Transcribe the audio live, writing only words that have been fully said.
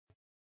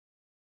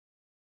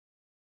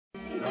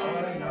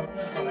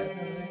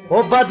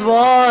و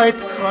بدوایت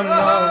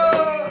کنم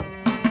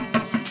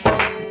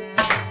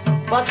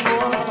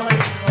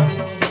بدوایت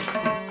کنم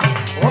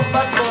و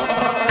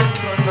بدوایت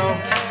کنم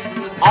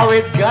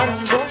آویت گرم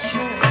باشه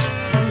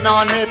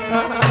نانت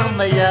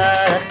هم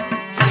یخ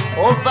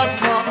و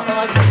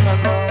بدوایت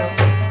کنم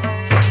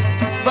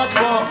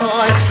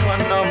بدوایت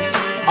کنم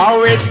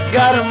آویت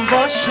گرم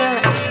باشه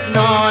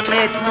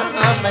نانت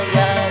هم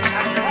یخ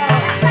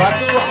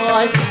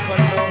بدوایت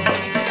کنم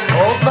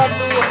و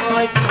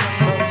بدوایت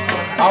کنم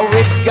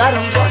آویت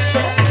گرم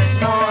باشه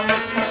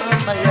نانت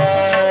هم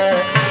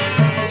یخ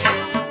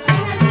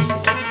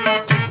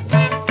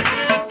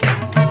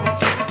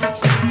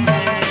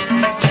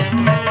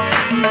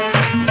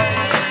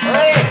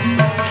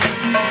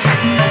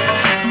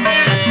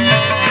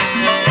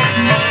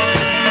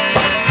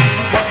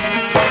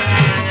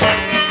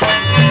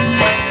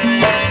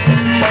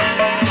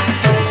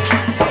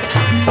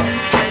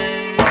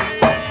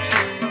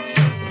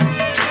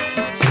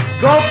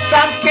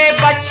گفتم که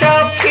بچه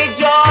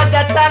که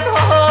جاده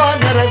تنها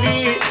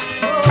نروی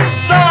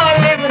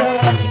ظالم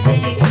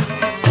رفتی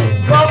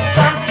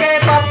گفتم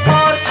که با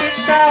پارک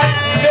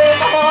شب به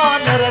ما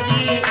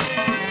نروی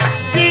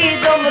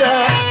دیدم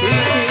رفتی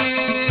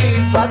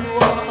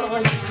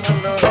بدوایت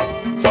کنم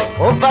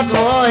و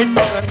بدوایت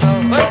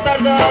کنم وای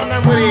سردار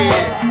نموری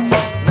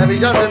نبی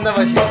جان زنده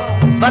باشی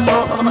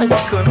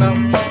بدوایت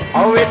کنم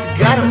آویت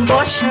گرم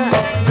باشه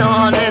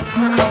نانت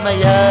همه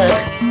یخ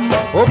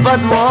و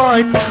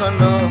بدوایت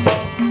کنم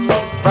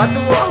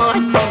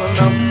بدوایت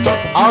کنم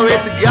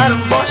آویت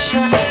گرم باشه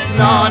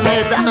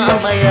نانت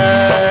همه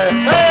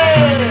یخ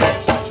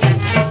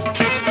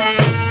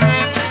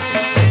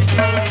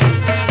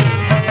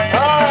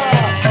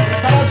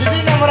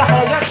تراجدی نمره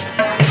حرجان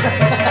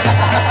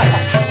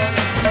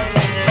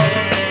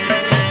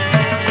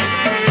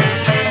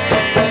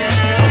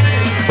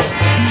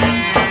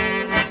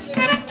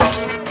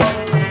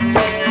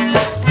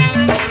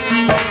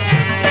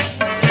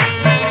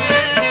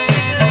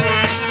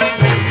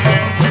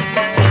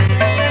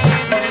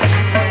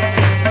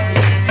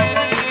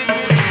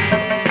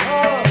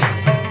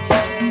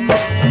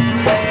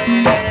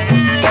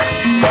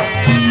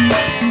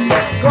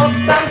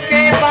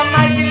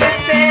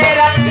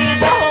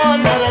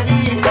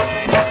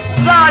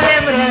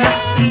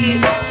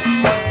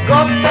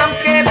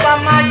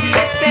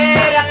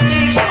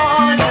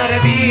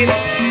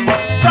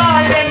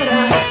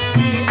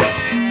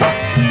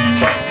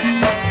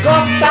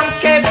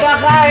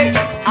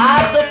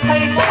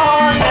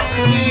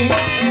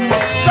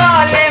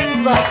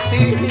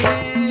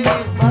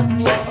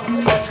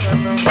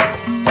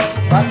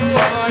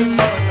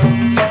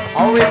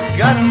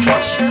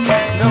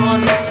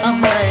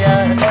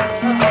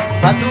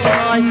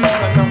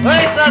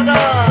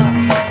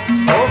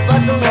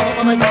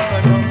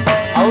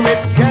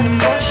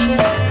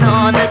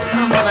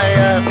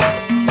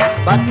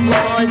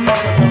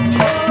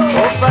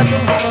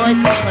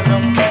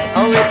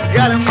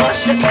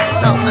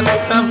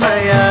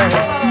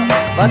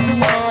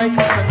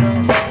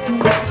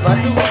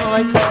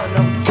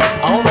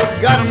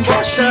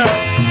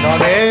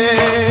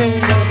Garbage,